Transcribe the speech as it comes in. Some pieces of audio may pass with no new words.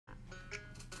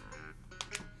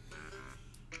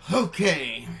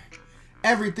Okay,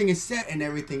 everything is set and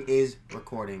everything is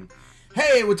recording.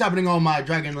 Hey, what's happening, all my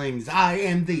Dragonlings? I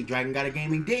am the Dragon God of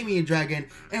Gaming, D.Dragon,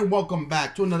 and welcome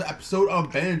back to another episode of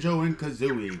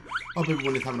Banjo-Kazooie. Hope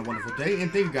everyone is having a wonderful day,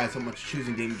 and thank you guys so much for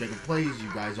choosing D.Dragon Plays.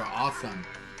 You guys are awesome.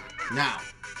 Now,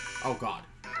 oh god.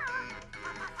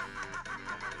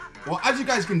 Well, as you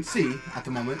guys can see at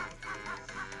the moment,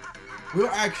 we're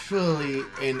actually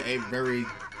in a very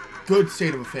good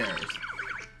state of affairs.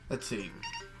 Let's see.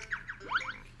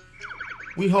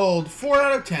 We hold 4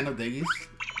 out of 10 of these,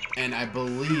 and I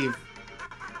believe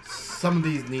some of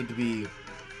these need to be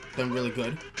done really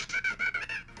good.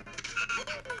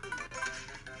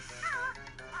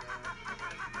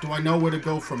 Do I know where to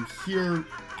go from here?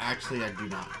 Actually, I do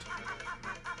not.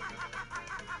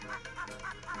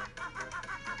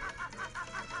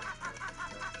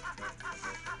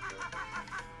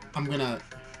 I'm gonna...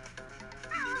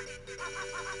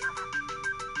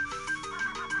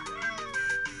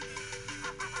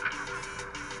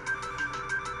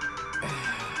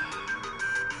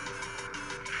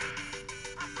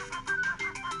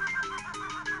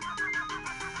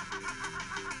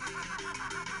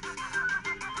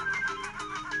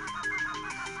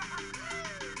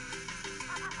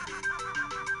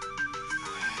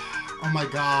 Oh my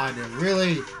god,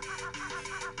 really?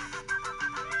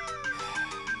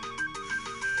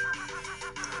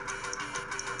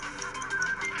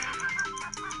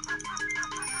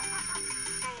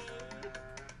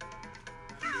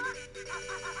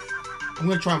 I'm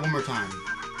gonna try one more time.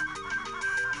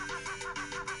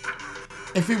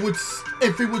 If it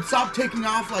would stop taking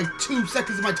off like 2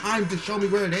 seconds of my time to show me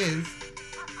where it is,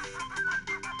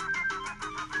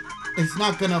 it's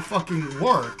not gonna fucking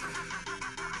work.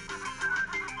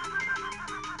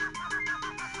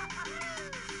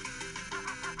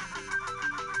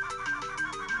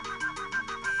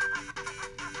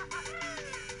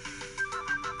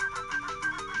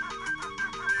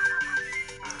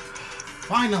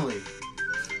 Finally!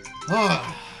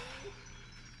 Ugh.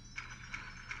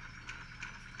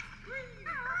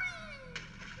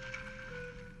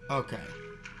 Okay.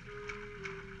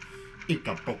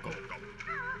 Ikapoko.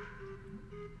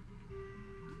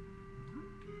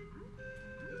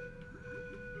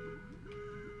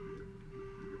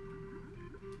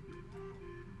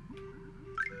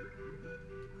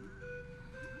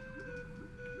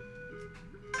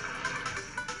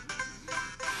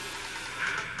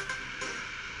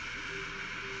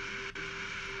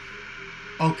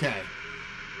 Okay.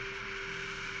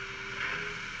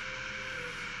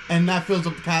 And that fills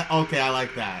up the cat. Okay, I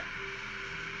like that.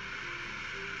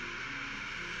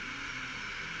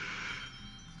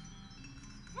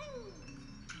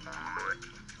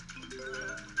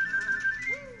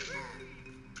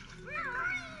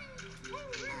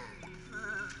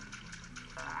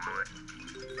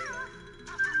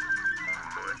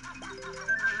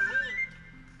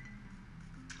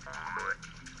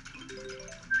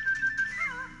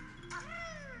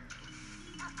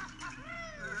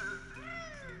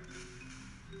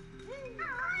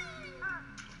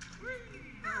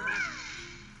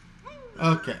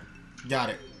 Okay,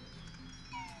 got it.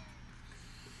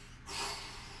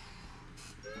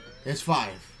 It's 5.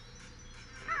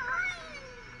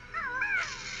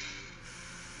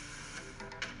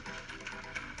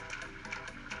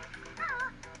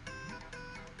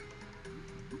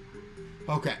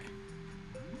 Okay.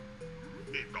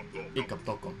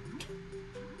 Ikapoko.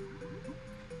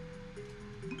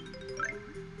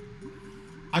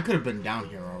 I could have been down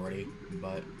here already,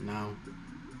 but no.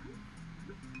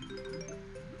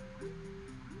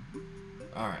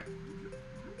 Alright.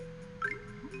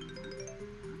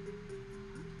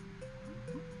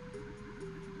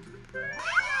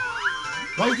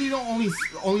 Why is he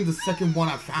only the second one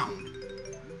I found?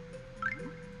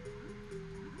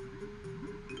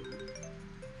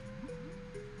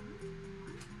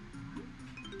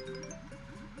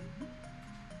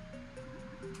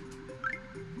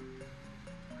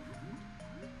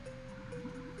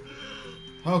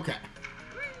 Okay.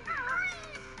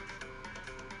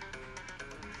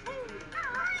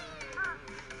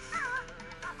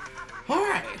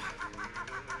 Alright.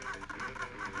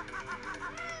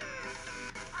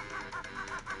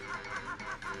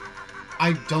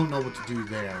 I don't know what to do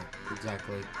there,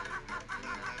 exactly.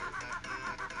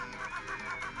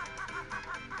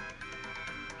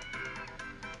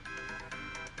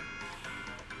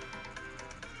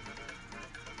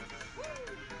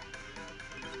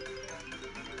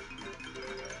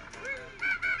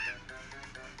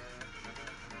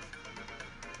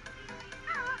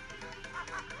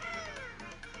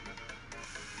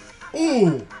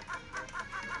 Ooh!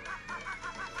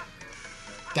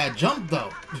 That jump,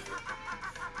 though.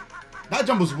 That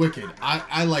jump was wicked.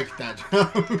 I liked that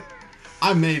jump.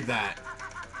 I made that.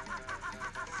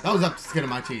 That was up to the skin of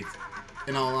my teeth,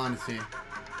 in all honesty.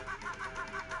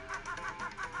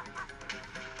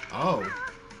 Oh.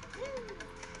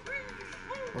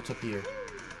 What's up here?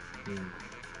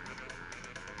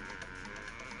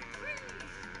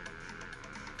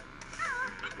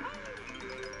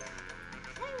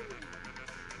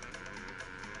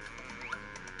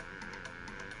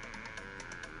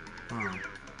 Huh.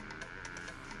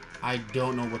 I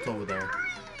don't know what's over there.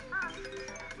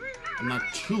 I'm not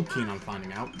too keen on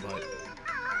finding out, but...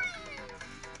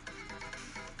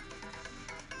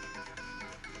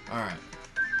 Alright.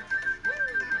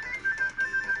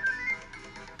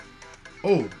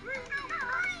 Oh!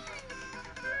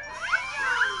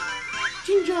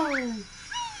 Jinjo!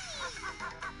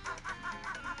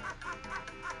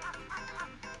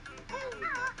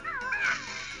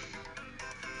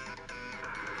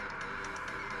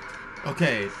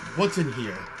 Okay, what's in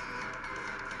here?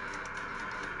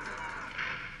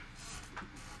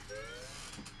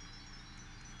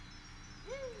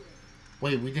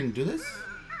 Wait, we didn't do this?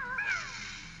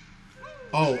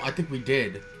 Oh, I think we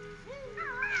did.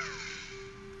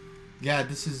 Yeah,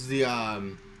 this is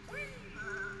the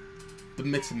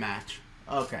mix and match.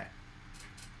 Okay.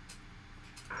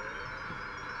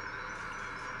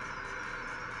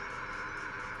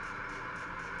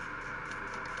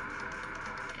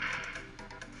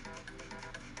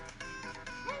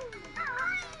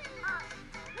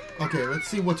 Okay, let's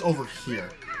see what's over here.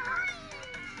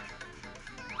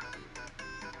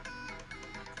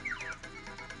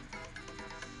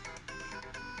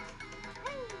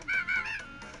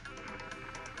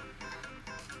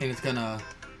 And it's gonna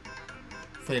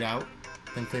fade out,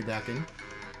 then fade back in.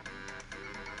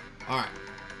 Alright.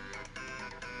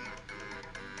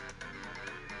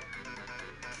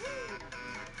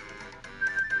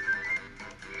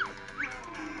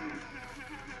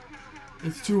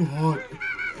 It's too hot.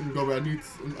 Go back.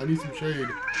 I need some shade.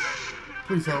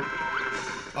 Please help.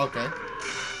 Okay.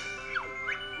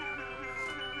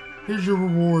 Here's your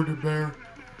reward, bear.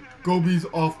 Gobi's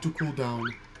off to cool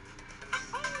down.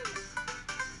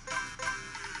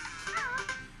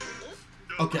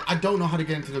 Okay, I don't know how to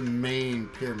get into the main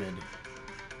pyramid.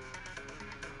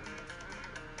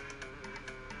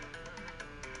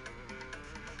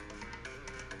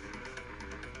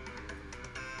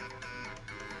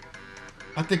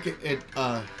 I think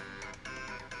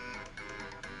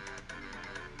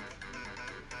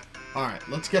Alright,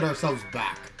 let's get ourselves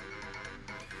back.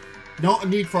 No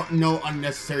need for no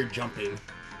unnecessary jumping.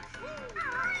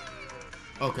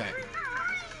 Okay.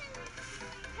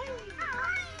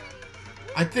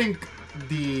 I think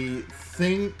the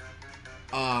thing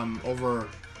over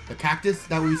the cactus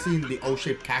that we see, the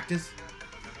O-shaped cactus,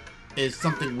 is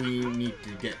something we need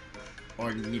to get,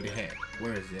 or need to hit.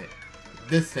 Where is it?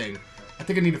 This thing. I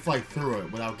think I need to fly through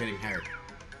it without getting hurt.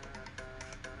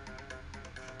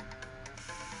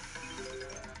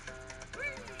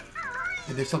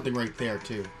 And there's something right there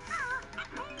too.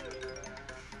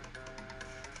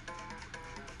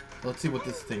 Let's see what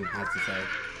this thing has to say.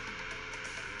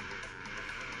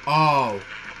 Oh.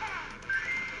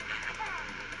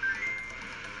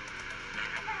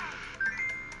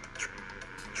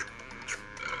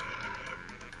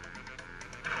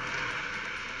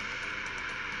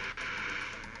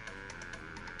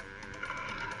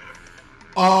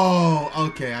 Oh,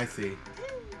 okay, I see.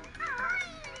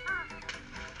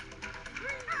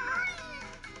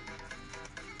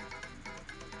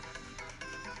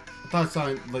 I thought I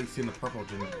saw like seeing the purple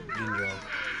Jinjo.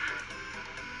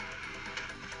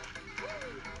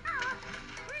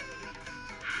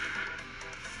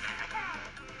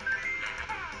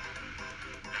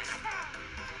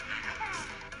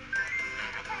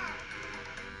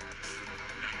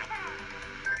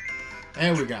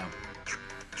 There we go.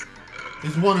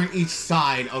 There's one on each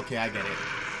side. Okay, I get it.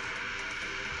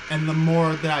 And the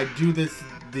more that I do this,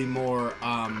 the more,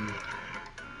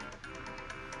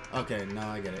 okay,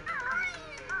 now I get it.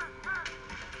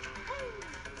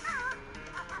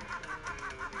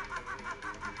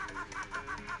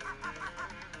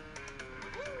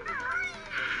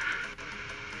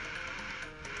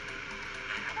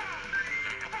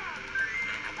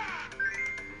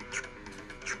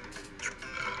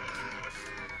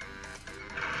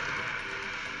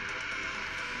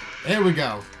 There we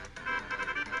go.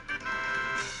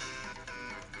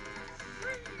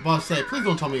 I'm about to say, please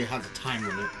don't tell me it has a time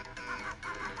limit.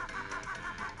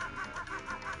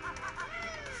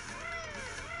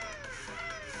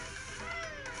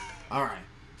 Alright.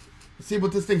 Let's see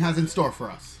what this thing has in store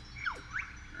for us.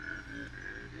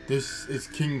 This is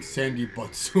King Sandy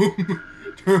Butt Zoom.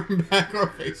 Turn back our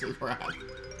faces wrath.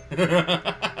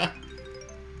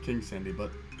 King Sandy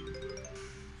Butt.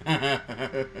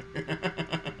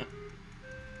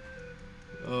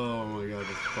 Oh my god,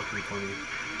 that's fucking funny.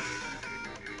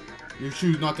 You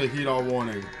choose not to heed our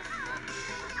warning.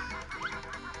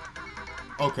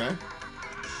 Okay.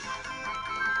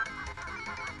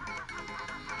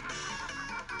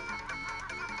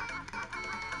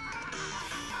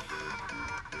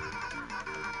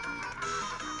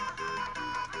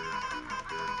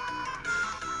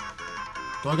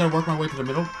 Do I gotta work my way to the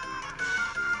middle?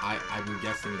 I'm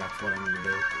guessing that's what I'm gonna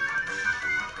do.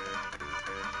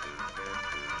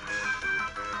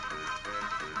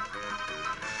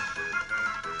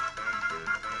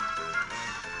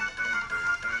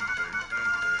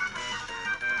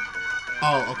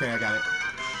 Oh, okay, I got it.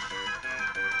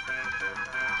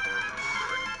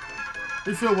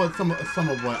 You feel what some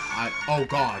of what I... Oh,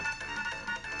 God.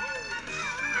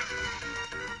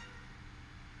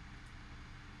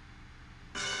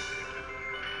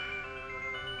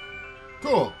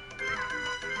 Cool.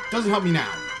 Doesn't help me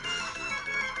now.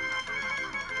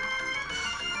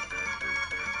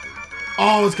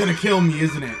 Oh, it's gonna kill me,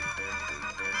 isn't it?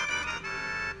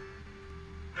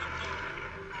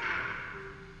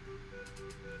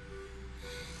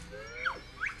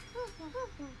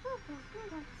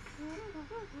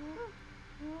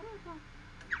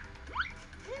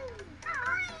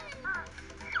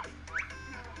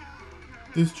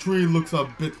 This tree looks a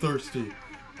bit thirsty,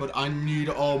 but I need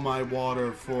all my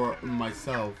water for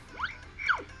myself.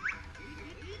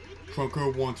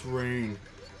 Trunker wants rain.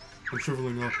 I'm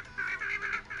shriveling up.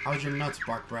 How's your nuts,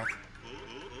 Bark Breath?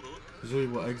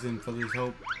 Kazooie will exit and feathers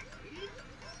hope.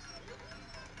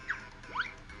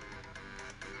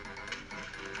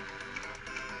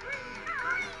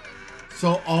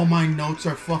 So all my notes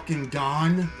are fucking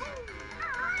gone?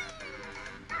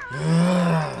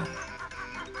 Ugh.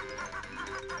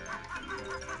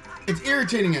 It's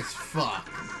irritating as fuck,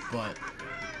 but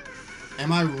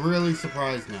am I really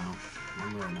surprised now?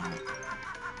 I'm really not.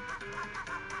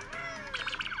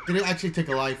 Did it actually take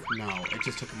a life? No, it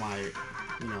just took my,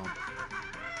 you know.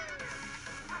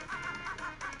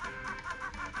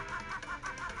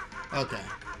 Okay.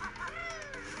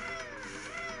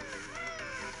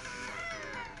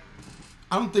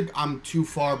 I don't think I'm too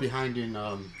far behind in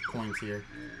coins here.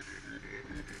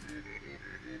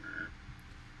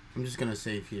 I'm just gonna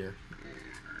save here.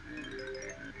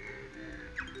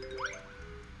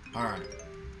 Alright.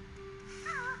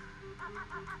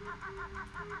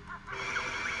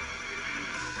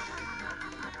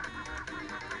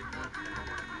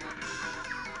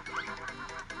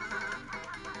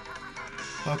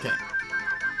 Okay.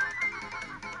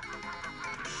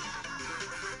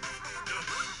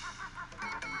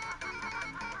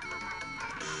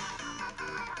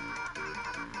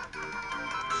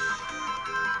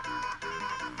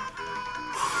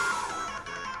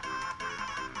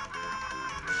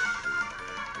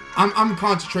 I'm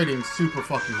concentrating super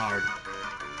fucking hard.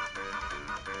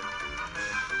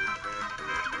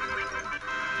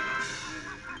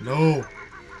 No,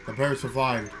 the bear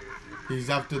survived. He's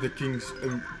after the king's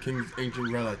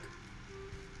ancient relic.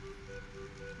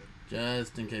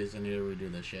 Just in case I need to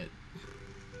redo this shit.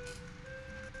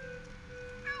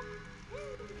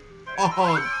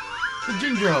 Oh, the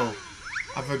Jinjo!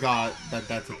 I forgot that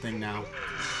that's a thing now.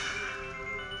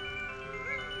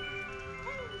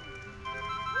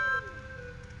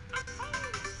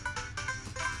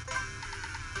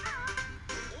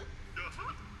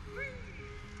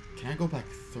 Can I go back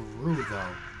through,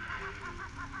 though?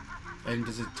 And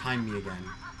does it time me again?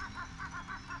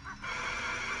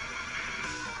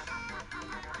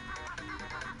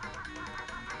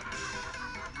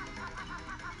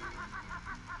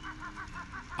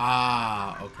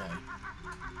 Ah, okay.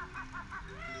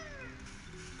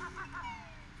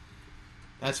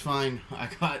 That's fine. I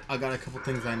got a couple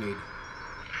things I need.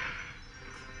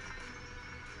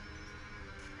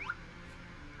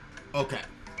 Okay.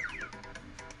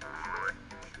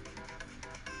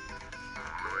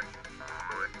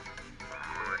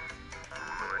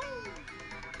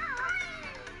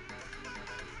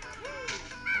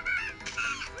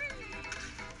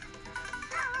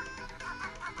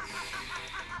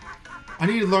 I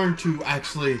need to learn to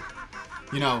actually,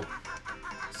 you know,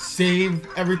 save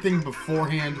everything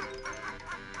beforehand.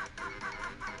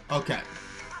 Okay.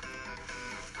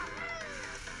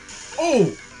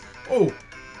 Oh! Oh!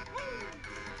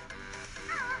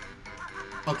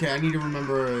 Okay, I need to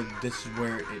remember this is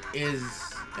where it is,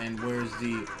 and where's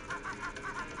the...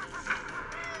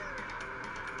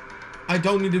 I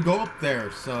don't need to go up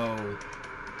there, so...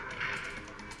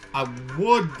 I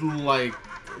would like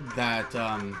that,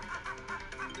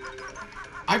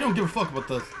 I don't give a fuck about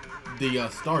the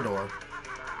star door.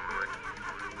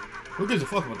 Who gives a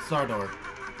fuck about the star door?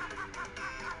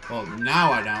 Well,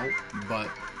 now I don't, but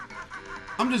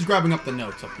I'm just grabbing up the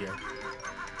notes up here.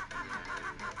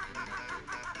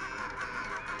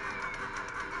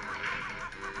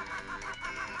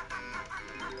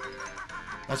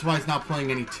 That's why it's not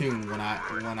playing any tune when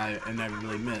I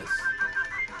inevitably miss,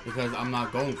 because I'm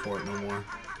not going for it no more.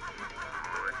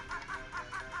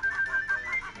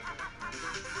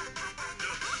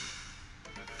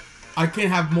 I can't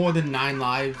have more than 9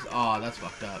 lives. Oh, that's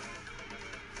fucked up.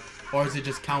 Or is it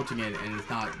just counting it and it's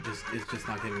just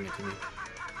not giving it to me?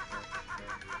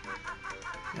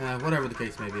 Whatever the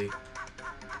case may be.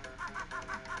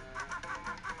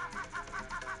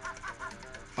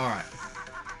 Alright.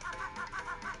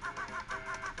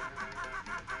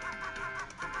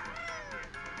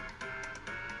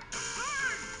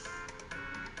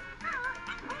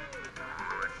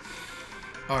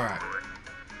 Alright.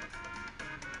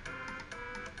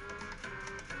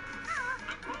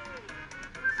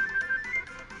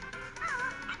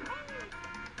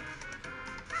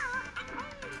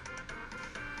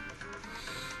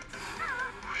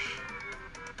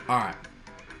 Alright.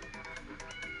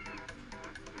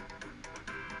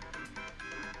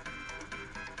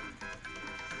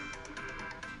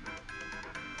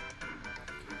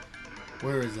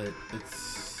 Where is it?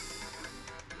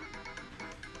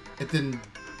 It's in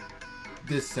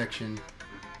this section.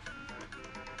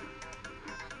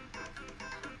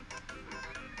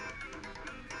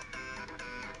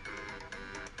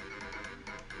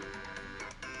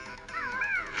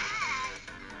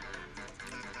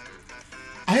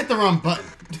 I hit the wrong button.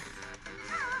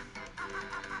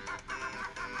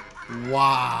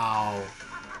 Wow.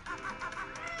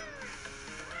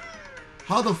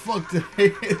 How the fuck did I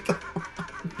hit the wrong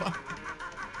button?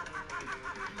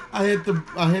 I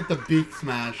hit the beak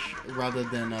smash rather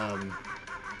than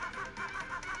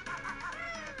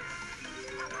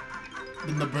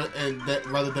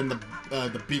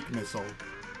the beak missile.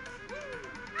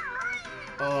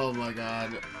 Oh my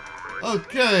god.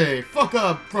 Okay, fuck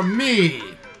up from me.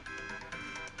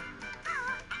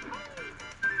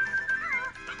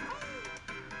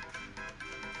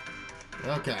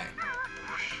 Okay.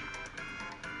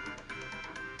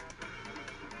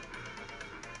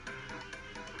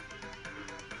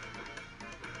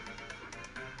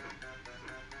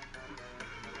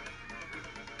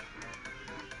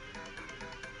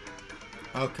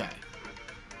 Okay.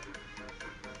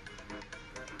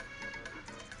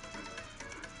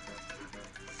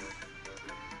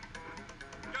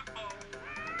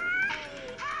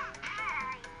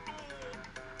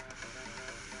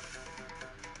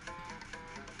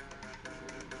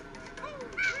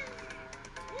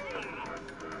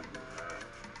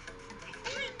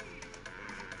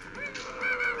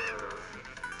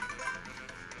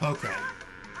 Okay.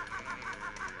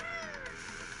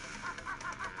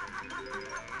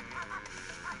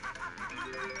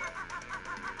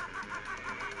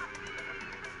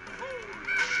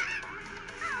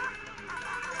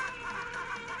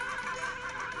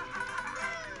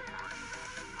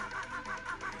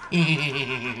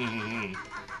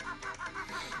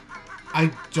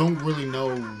 I don't really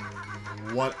know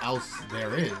what else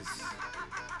there is.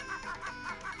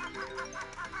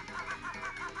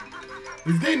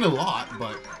 We've gained a lot,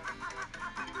 but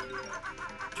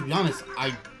to be honest,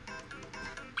 I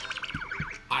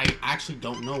actually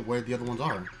don't know where the other ones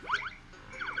are.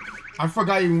 I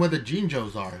forgot even where the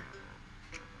Jinjos are.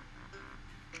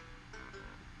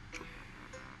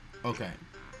 Okay.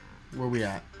 Where we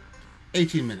at?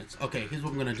 18 minutes. Okay, here's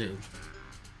what I'm gonna do.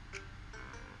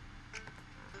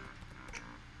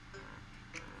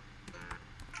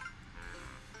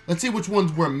 Let's see which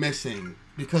ones we're missing.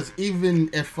 Because even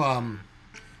if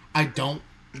I don't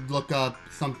look up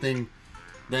something,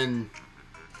 then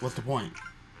what's the point?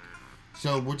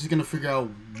 So we're just gonna figure out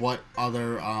what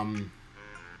other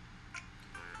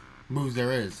moves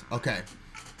there is. Okay.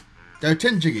 There are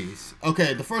 10 Jiggies.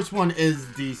 Okay, the first one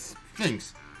is the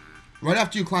Sphinx. Right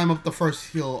after you climb up the first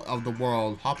hill of the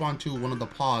world, hop onto one of the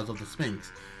paws of the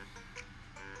Sphinx.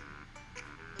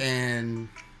 And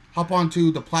hop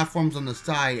onto the platforms on the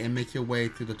side and make your way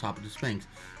through the top of the Sphinx.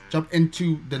 Jump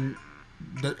into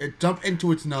jump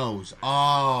into its nose.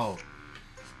 Oh.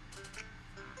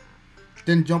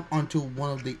 Then jump onto one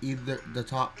of the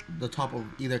top of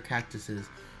either cactuses.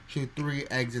 Shoot 3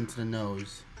 eggs into the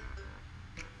nose.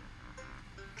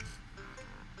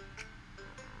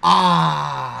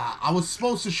 Ah, I was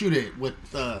supposed to shoot it with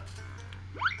the...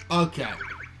 Okay.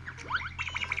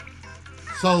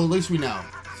 So, at least we know.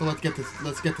 So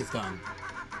let's get this done.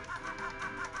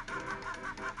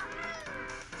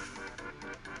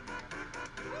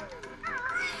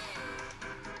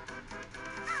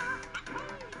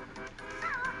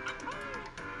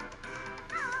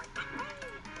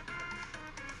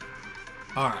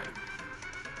 All right.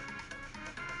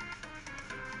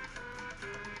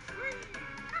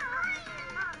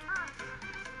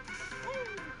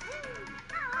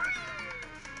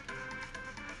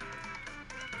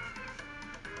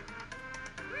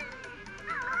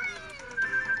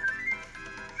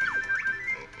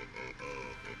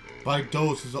 My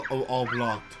dose is all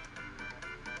blocked.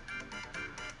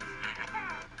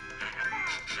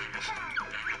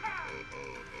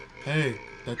 Hey,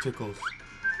 that tickles.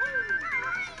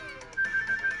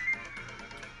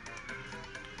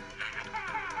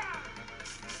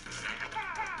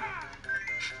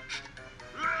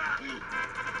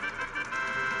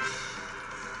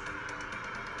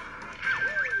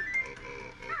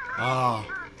 Ah,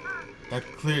 that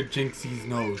cleared Jinxie's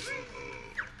nose.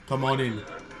 Come on in.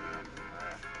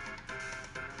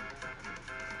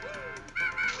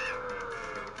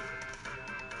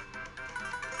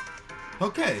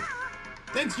 Okay.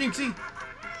 Thanks, Jinxie.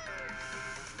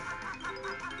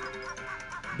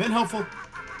 Been helpful.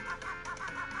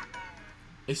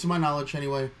 It's to my knowledge,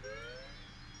 anyway.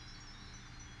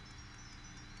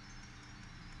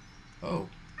 Oh.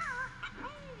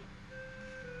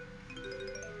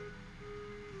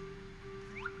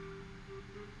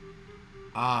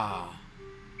 Ah.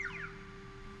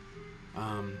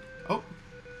 Oh.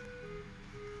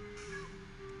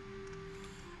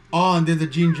 Oh, and there's a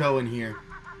Jinjo in here.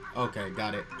 Okay,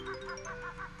 got it.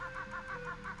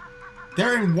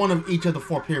 They're in one of each of the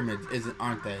 4 pyramids,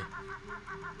 aren't they?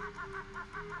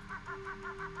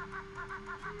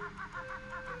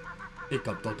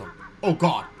 Oh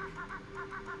God.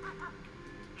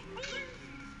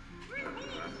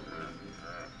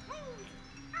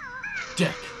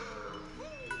 Dick.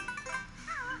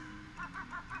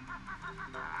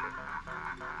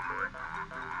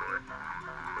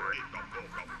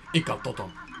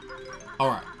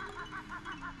 Alright.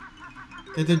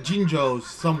 There's a Jinjo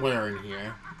somewhere in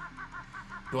here.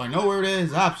 Do I know where it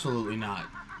is? Absolutely not.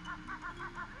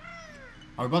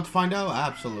 Are we about to find out?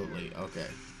 Absolutely. Okay.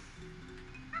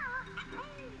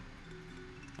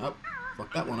 Oh,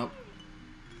 fuck that one up.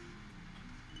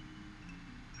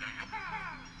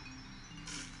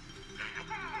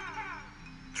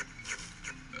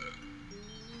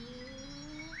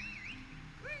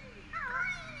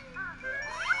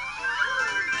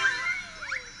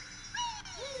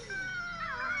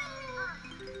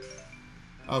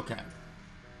 Okay.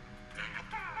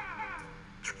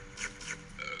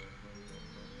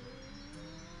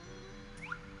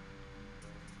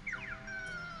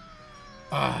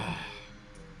 How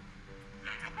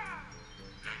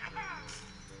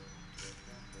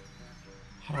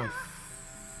do I...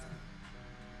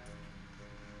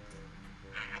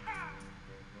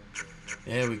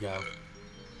 There we go.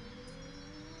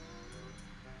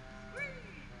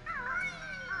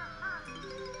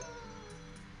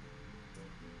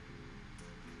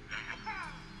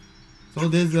 So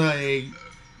there's a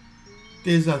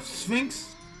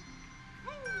sphinx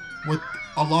with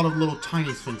a lot of little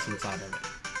tiny sphinx inside of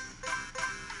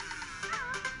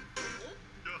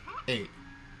it. 8.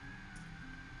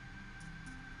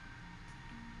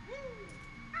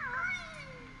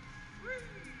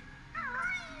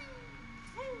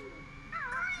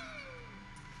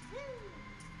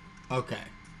 Okay.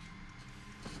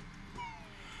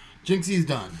 Jinxie's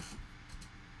done.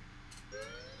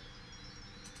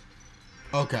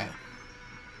 Okay.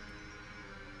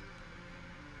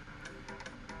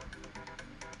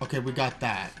 Okay, we got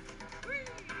that.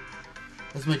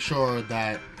 Let's make sure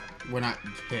that we're not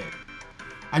hit.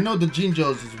 I know the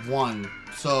Jinjos is 1,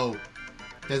 so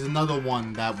there's another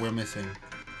one that we're missing.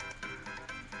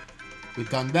 We've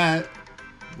done that.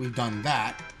 We've done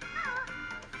that.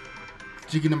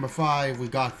 Jiggy number 5, we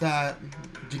got that.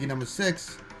 Jiggy number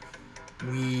 6,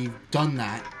 we've done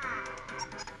that.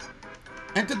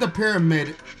 Enter the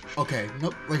pyramid. Okay,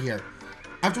 nope, right here.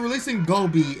 After releasing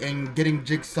Gobi and getting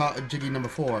Jigsaw Jiggy number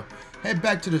 4, head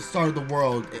back to the start of the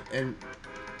world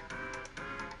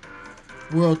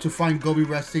to find Gobi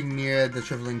resting near the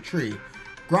shriveling tree.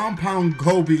 Ground pound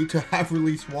Gobi to have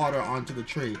released water onto the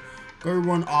tree. Gobi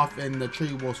run off and the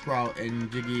tree will sprout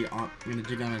and Jiggy on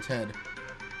its head.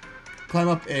 Climb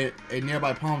up a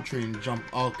nearby palm tree and jump.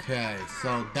 Okay,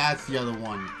 so that's the other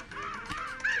one.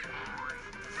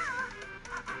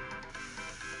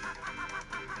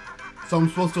 So I'm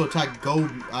supposed to attack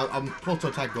Gobi. I'm supposed to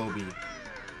attack Gobi.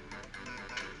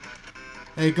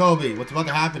 Hey, Gobi, what's about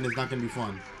to happen is not going to be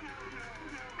fun.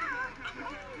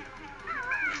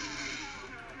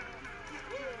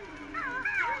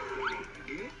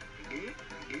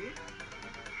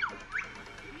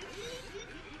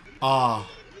 Ah,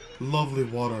 lovely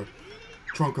water.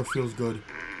 Trunker feels good.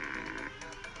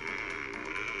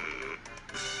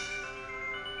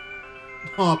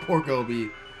 Oh, poor Gobi.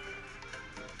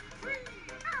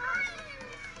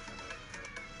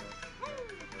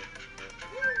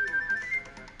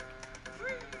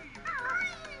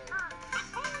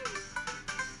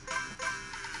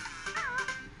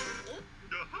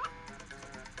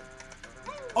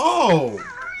 Oh!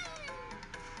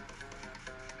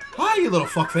 Hi, you little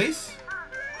fuckface.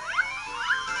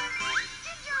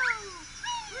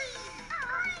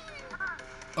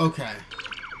 Okay.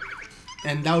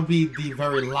 And that would be the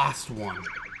very last one.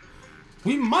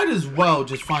 We might as well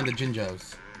just find the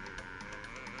Jinjos.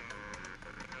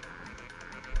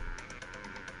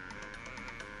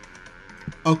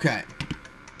 Okay.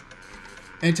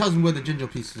 And it tells me where the Jinjo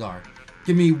pieces are.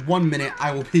 Give me 1 minute,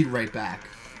 I will be right back.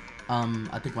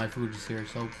 I think my food is here,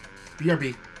 so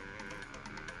BRB.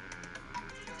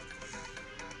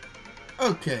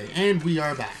 Okay, and we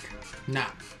are back.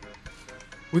 Now,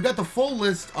 we got the full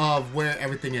list of where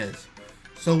everything is.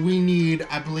 So we need,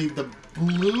 I believe, the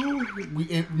blue. We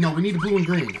need the blue and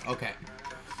green. Okay.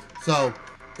 So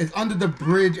it's under the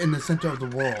bridge in the center of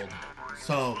the world.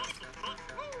 So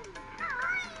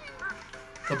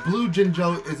the blue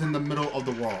Jinjo is in the middle of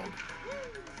the world.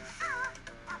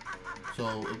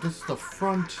 So if this is the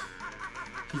front,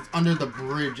 he's under the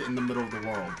bridge in the middle of the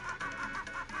world.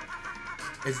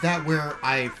 Is that where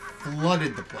I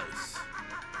flooded the place?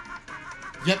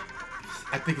 Yep.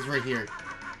 I think it's right here.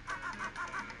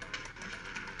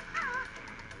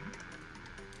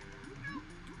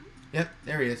 Yep,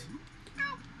 there he is.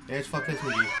 There's fuckface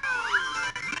McGee.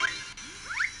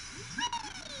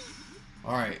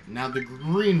 Alright, now the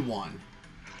green one.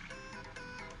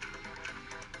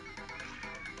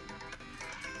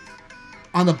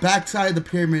 On the back side of the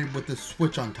pyramid with the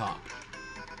switch on top.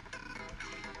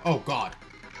 Oh god.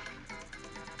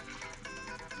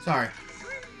 Sorry.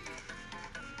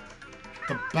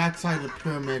 The back side of the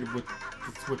pyramid with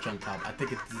the switch on top. I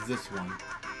think it's this one.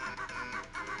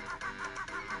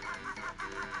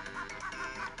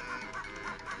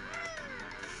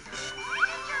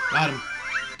 Got him.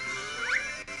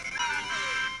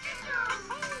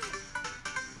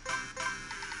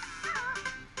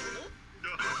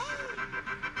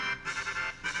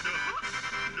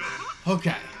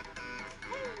 Okay.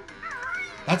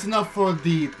 That's enough for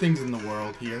the things in the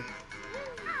world here.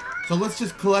 So let's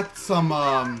just collect some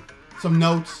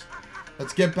notes.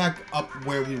 Let's get back up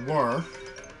where we were.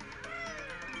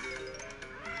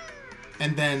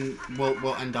 And then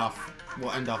we'll end off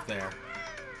there.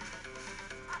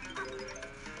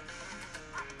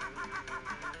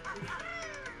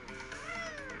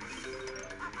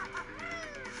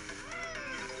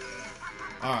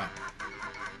 Alright.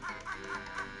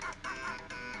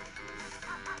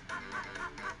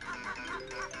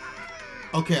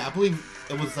 Okay, I believe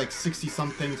it was like 60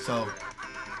 something, so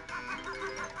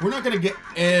we're not gonna get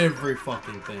every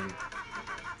fucking thing,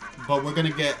 but we're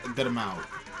gonna get a good amount.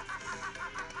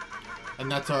 And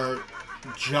that's our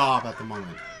job at the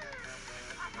moment.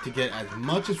 To get as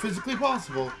much as physically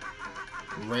possible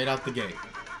right out the gate.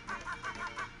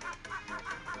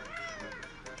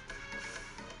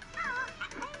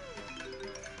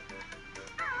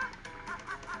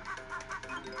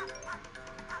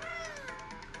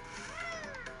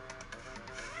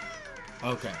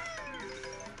 Okay.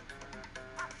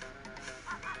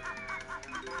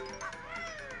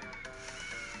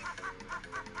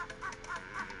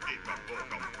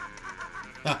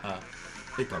 Haha.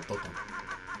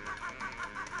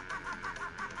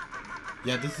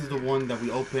 Yeah, this is the one that we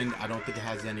opened. I don't think it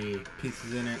has any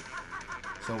pieces in it.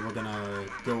 So we're gonna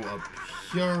go up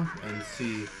here and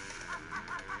see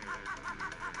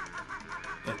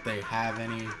if they have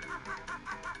any.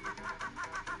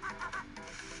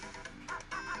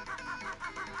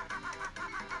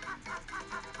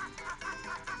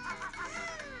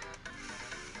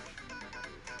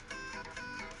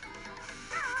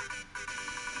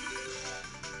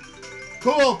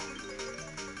 Cool!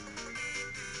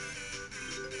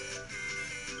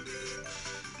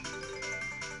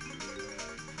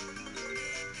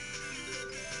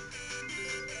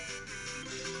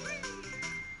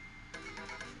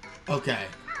 Okay,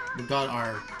 we got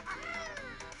our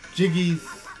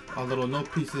jiggies, our little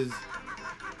note pieces.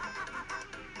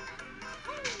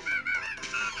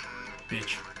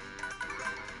 Bitch.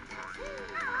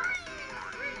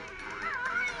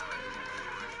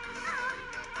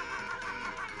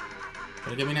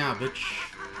 Gotta get me now, bitch.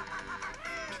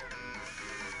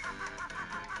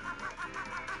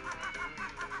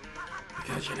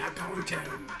 Because you're not going to.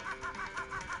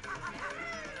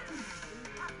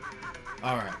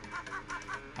 Alright.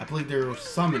 I believe there was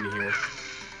some in here.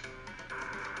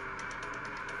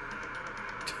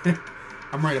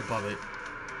 I'm right above it.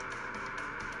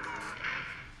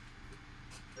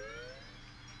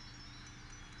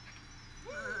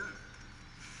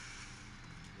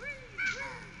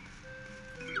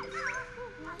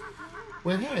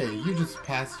 Well, hey, you just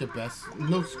passed your best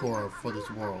note score for this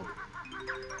world.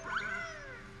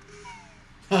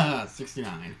 Haha,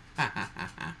 69.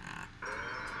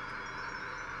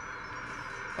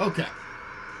 Okay.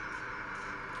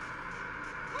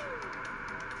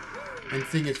 And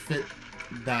seeing it's fit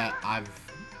that I've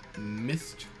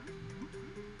missed,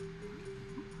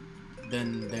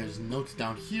 then there's notes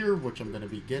down here, which I'm going to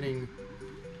be getting.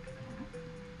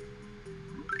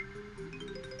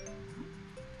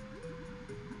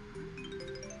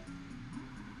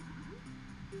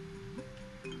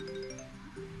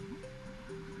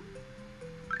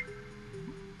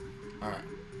 Alright.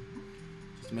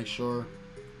 Just to make sure.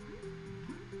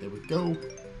 There we go.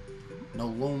 No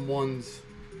lone ones.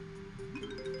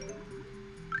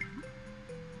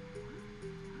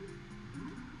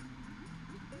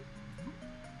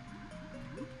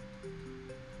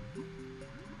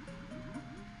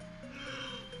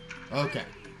 Okay.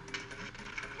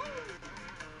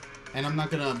 And I'm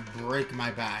not gonna break my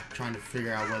back trying to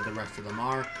figure out where the rest of them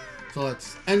are. So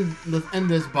let's end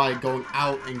this by going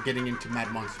out and getting into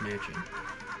Mad Monster Mansion.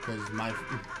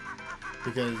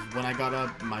 Because when I got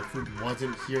up, my food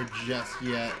wasn't here just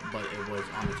yet, but it was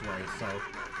on its way. So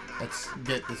let's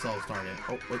get this all started.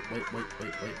 Oh, wait.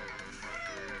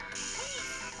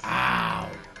 Ow.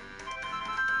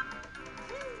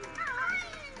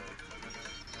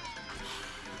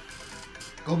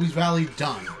 Gobi's Valley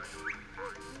done.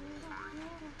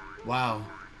 Wow.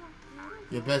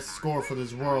 Your best score for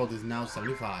this world is now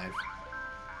 75.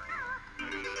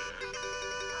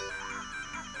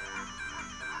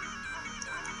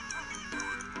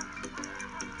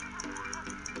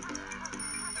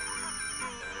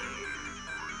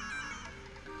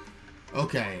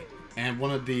 Okay, and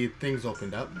one of the things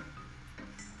opened up.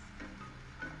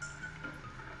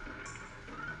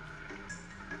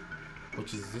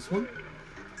 Which is this one?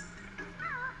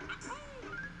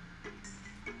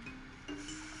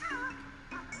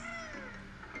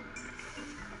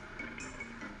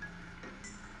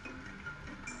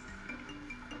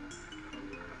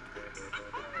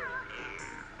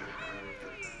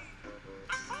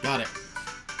 Got it.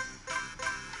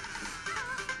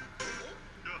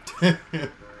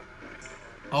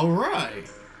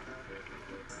 Alright.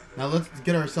 Now let's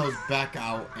get ourselves back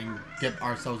out and get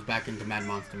ourselves back into Mad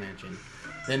Monster Mansion.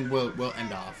 Then we'll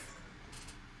end off.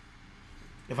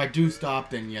 If I do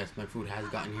stop, then yes, my food has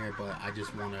gotten here, but I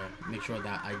just want to make sure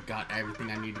that I got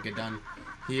everything I need to get done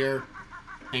here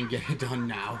and get it done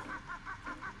now.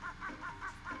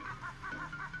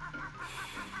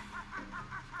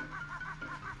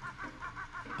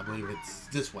 I believe it's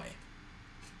this way.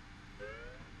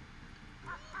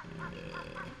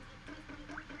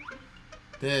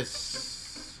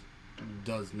 This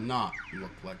does not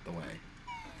look like the way.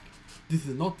 This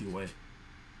is not the way.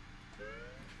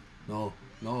 No,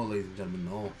 ladies and gentlemen,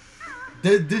 no.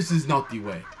 This is not the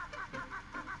way.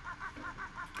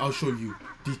 I'll show you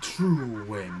the true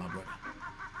way, my brother.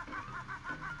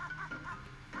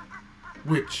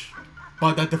 Which,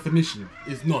 by that definition,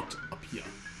 is not up here.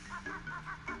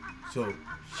 So,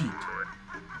 shit.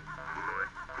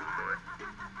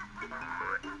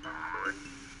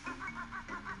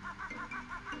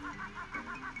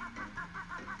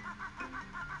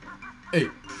 Hey.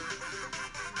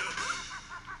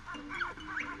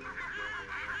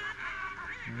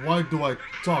 Why do I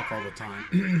talk all the time?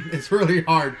 It's really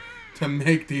hard to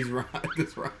make this rhyme.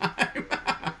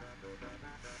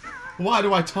 Why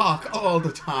do I talk all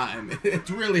the time? It's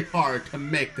really hard to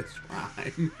make this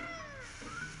rhyme.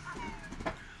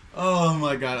 Oh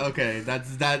my god, okay,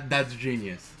 that's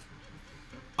genius.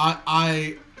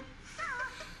 Like,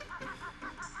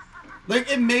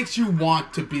 it makes you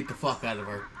want to beat the fuck out of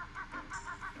her.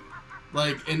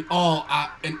 Like,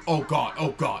 oh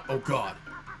god.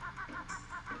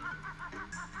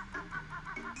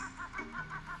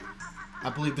 I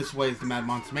believe this way is the Mad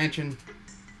Monster Mansion.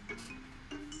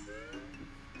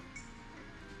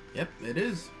 Yep, it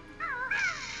is.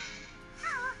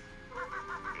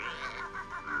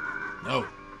 No.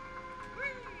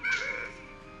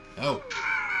 No.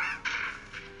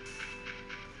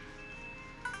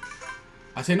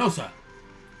 I say no, sir.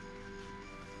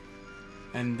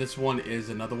 And this one is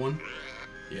another one.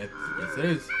 Yes, yes it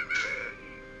is.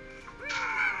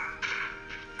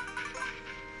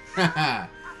 Haha.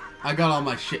 I got all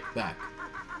my shit back.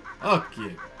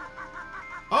 Okay.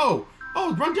 Oh,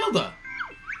 Brunhilde.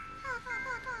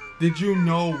 Did you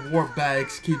know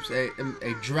Warbags keeps a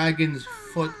dragon's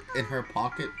foot in her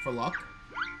pocket for luck?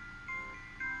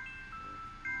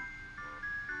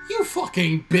 You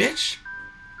fucking bitch!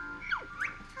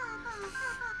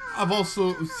 I've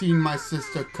also seen my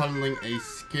sister cuddling a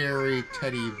scary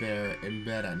teddy bear in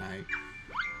bed at night.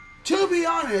 To be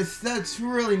honest, that's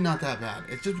really not that bad.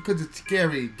 It's just because it's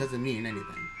scary doesn't mean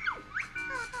anything.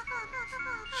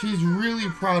 She's really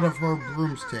proud of her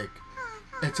broomstick.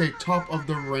 It's a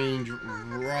top-of-the-range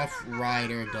Rough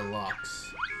Rider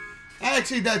Deluxe.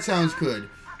 Actually, that sounds good.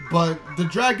 But the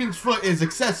dragon's foot is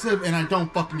excessive and I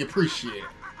don't fucking appreciate it.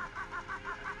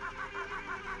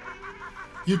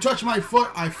 You touch my foot,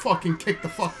 I fucking kick the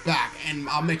fuck back, and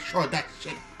I'll make sure that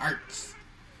shit hurts.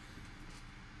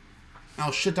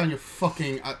 I'll shit down your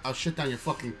fucking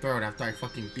throat after I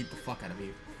fucking beat the fuck out of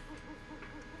you.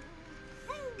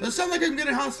 Does it sound like I'm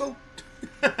getting hostile?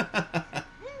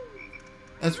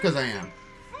 That's because I am.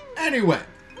 Anyway,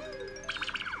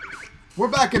 we're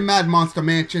back in Mad Monster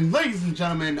Mansion, ladies and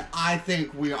gentlemen. I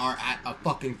think we are at a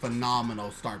fucking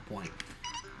phenomenal start point.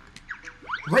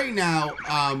 Right now,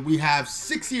 we have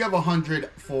 60 of 100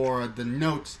 for the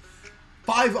notes,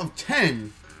 5 of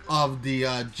 10 of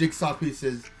the jigsaw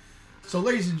pieces. So,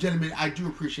 ladies and gentlemen, I do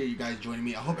appreciate you guys joining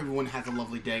me. I hope everyone has a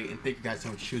lovely day, and thank you guys so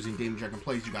much for choosing D.Dragon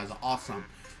Plays. You guys are awesome.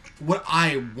 What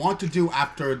I want to do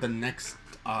after the next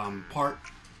part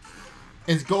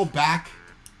is go back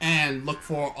and look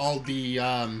for all the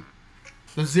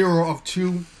 0 of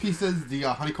 2 pieces, the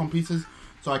honeycomb pieces,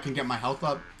 so I can get my health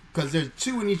up. Because there's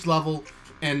 2 in each level,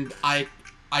 and I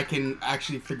can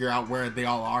actually figure out where they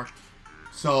all are.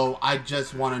 So I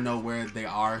just want to know where they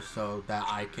are so that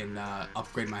I can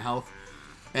upgrade my health.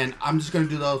 And I'm just going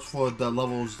to do those for the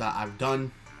levels that I've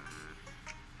done.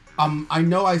 I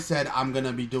know I said I'm going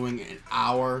to be doing an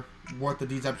hour worth of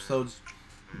these episodes.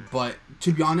 But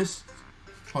to be honest,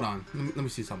 hold on. Let me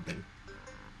see something.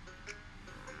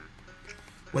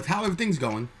 With how everything's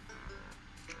going,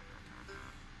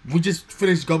 we just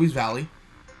finished Gobi's Valley.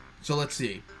 So let's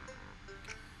see.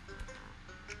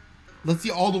 Let's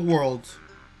see all the worlds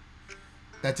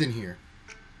that's in here.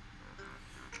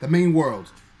 The main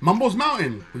worlds. Mumbo's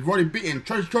Mountain, we've already beaten.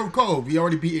 Treasure Trove Cove, we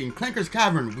already beaten. Clanker's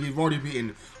Cavern, we've already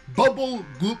beaten. Bubble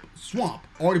Goop Swamp,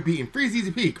 already beaten. Freeze Easy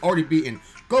Peak, already beaten.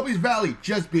 Gobi's Valley,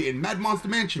 just beaten. Mad Monster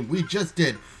Mansion, we just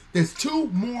did. There's 2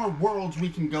 more worlds we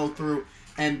can go through,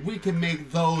 and we can make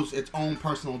those its own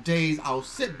personal days. I'll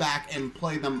sit back and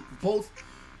play them both.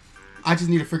 I just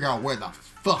need to figure out where the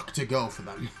fuck to go for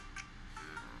them.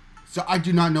 So I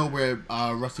do not know where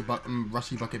Rusty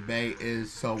Bucket Bay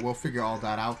is, so we'll figure all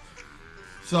that out.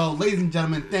 So, ladies and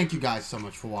gentlemen, thank you guys so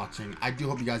much for watching. I do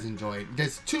hope you guys enjoyed.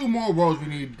 There's 2 more worlds we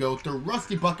need to go through: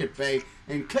 Rusty Bucket Bay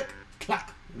and Click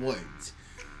Clack Woods.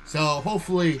 So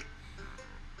hopefully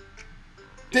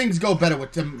things go better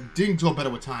with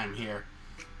time here.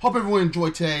 Hope everyone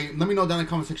enjoyed today. Let me know down in the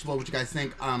comment section below what you guys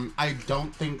think. I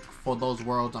don't think for those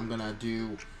worlds I'm gonna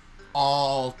do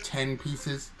all 10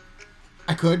 pieces.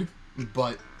 I could,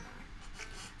 but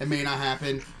it may not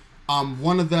happen.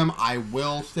 One of them I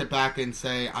will sit back and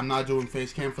say I'm not doing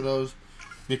face cam for those,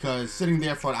 because sitting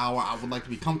there for an hour, I would like to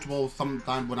be comfortable.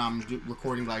 Sometimes when I'm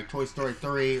recording like Toy Story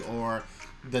 3 or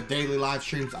the daily live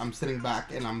streams, I'm sitting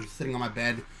back and I'm sitting on my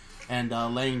bed and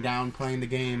laying down playing the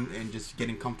game and just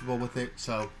getting comfortable with it.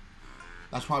 So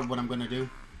that's probably what I'm going to do.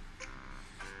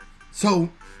 So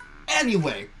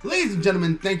anyway, ladies and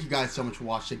gentlemen, thank you guys so much for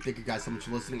watching. Thank you guys so much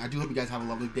for listening. I do hope you guys have a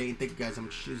lovely day, and thank you guys so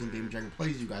much for choosing D.Dragon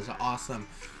Plays. You guys are awesome.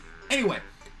 Anyway,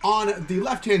 on the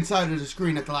left-hand side of the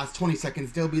screen at the last 20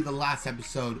 seconds, there'll be the last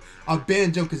episode of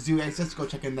Banjo-Kazooie. So let's go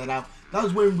check that out. That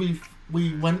was when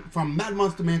we went from Mad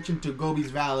Monster Mansion to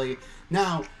Gobi's Valley.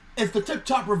 Now, it's the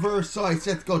tip-top reverse, so I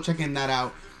said let's go checking that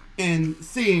out and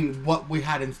seeing what we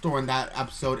had in store in that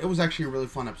episode. It was actually a really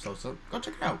fun episode, so go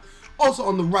check it out. Also,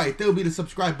 on the right, there will be the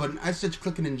subscribe button. I suggest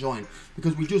clicking and join,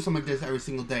 because we do something like this every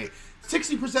single day.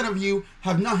 60% of you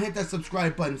have not hit that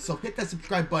subscribe button, so hit that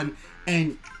subscribe button,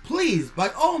 and please, by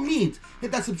all means,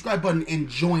 hit that subscribe button and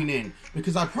join in,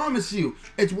 because I promise you,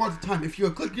 it's worth the time. If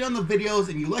you're clicking on the videos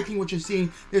and you're liking what you're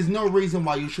seeing, there's no reason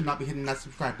why you should not be hitting that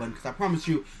subscribe button, because I promise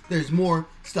you, there's more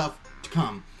stuff to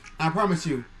come. And I promise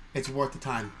you, it's worth the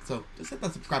time. So just hit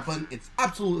that subscribe button. It's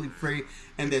absolutely free,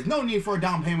 and there's no need for a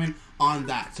down payment on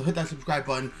that. So hit that subscribe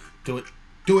button. Do it.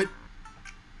 Do it.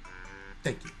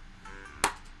 Thank you.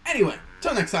 Anyway,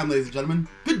 till next time, ladies and gentlemen,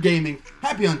 good gaming,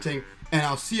 happy hunting, And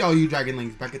I'll see all you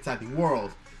Dragonlings back inside the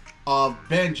world of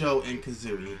Banjo and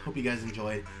Kazooie. Hope you guys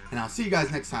enjoyed. And I'll see you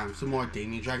guys next time. Some more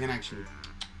D.Dragon action.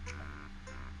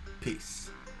 Peace.